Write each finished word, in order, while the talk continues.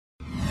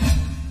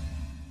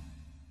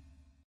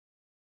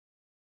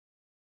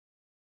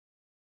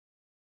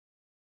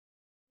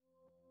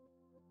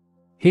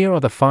Here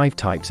are the 5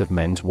 types of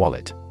men's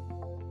wallet.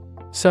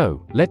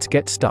 So, let's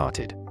get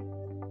started.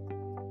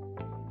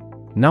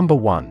 Number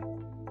 1.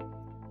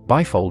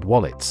 BIFOLD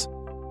wallets.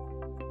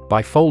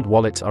 BIFOLD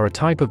wallets are a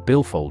type of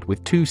billfold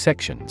with 2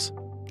 sections.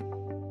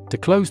 To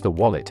close the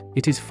wallet,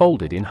 it is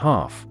folded in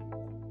half.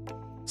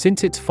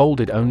 Since it's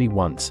folded only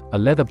once, a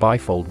leather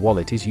bifold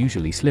wallet is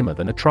usually slimmer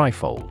than a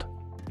trifold.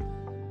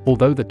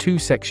 Although the 2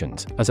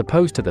 sections, as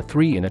opposed to the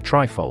 3 in a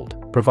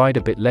trifold, provide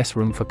a bit less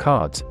room for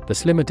cards, the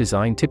slimmer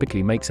design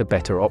typically makes a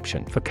better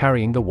option for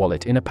carrying the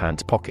wallet in a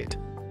pants pocket.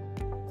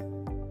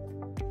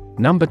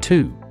 Number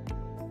 2.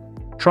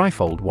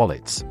 TRIFOLD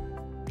wallets.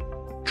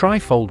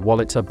 TRIFOLD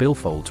wallets are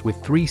billfolds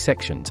with 3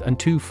 sections and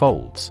 2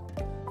 folds.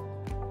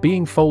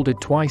 Being folded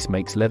twice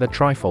makes leather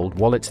trifold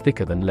wallets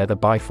thicker than leather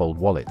bifold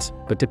wallets,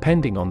 but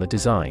depending on the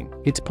design,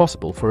 it's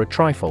possible for a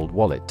trifold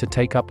wallet to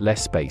take up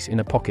less space in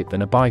a pocket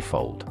than a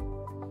bifold.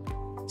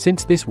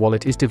 Since this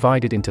wallet is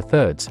divided into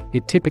thirds,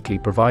 it typically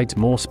provides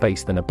more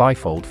space than a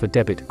bifold for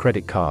debit,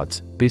 credit cards,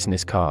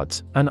 business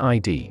cards, and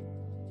ID.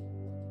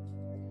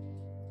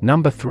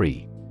 Number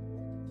 3.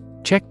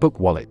 Checkbook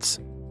wallets.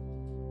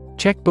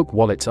 Checkbook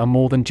wallets are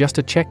more than just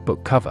a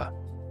checkbook cover.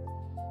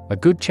 A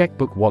good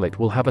checkbook wallet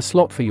will have a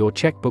slot for your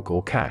checkbook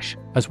or cash,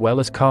 as well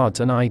as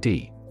cards and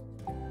ID.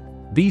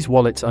 These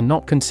wallets are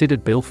not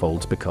considered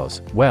billfolds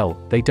because,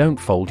 well, they don't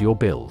fold your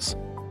bills.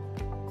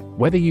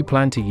 Whether you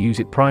plan to use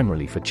it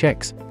primarily for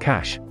checks,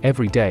 cash,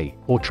 every day,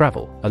 or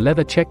travel, a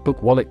leather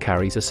checkbook wallet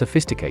carries a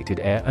sophisticated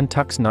air and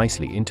tucks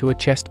nicely into a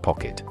chest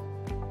pocket.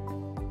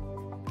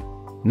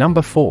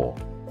 Number 4.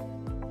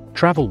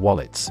 Travel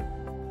wallets.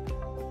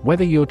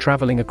 Whether you're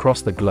traveling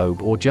across the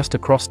globe or just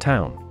across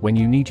town, when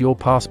you need your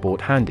passport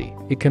handy,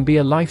 it can be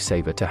a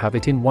lifesaver to have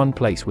it in one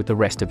place with the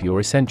rest of your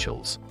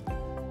essentials.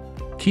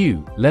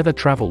 Q. Leather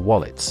travel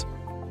wallets.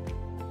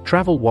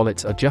 Travel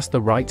wallets are just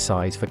the right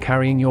size for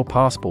carrying your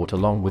passport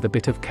along with a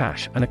bit of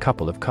cash and a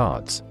couple of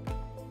cards.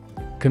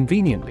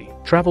 Conveniently,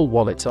 travel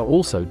wallets are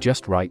also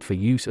just right for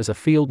use as a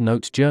field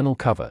notes journal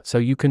cover so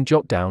you can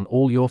jot down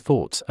all your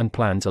thoughts and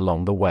plans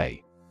along the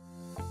way.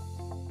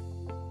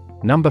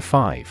 Number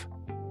 5.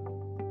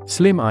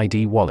 Slim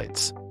ID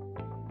wallets.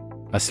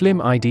 A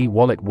slim ID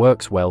wallet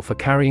works well for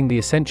carrying the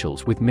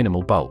essentials with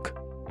minimal bulk.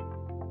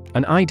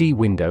 An ID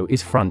window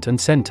is front and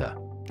center.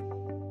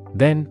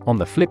 Then, on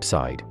the flip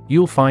side,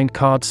 you'll find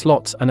card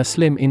slots and a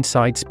slim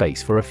inside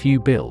space for a few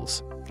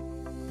bills.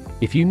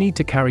 If you need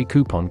to carry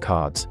coupon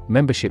cards,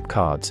 membership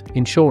cards,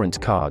 insurance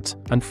cards,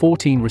 and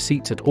 14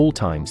 receipts at all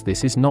times,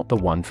 this is not the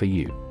one for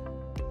you.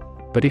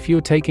 But if you're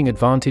taking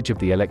advantage of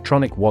the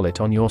electronic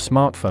wallet on your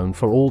smartphone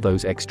for all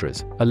those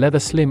extras, a leather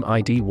slim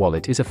ID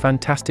wallet is a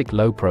fantastic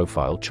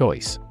low-profile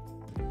choice.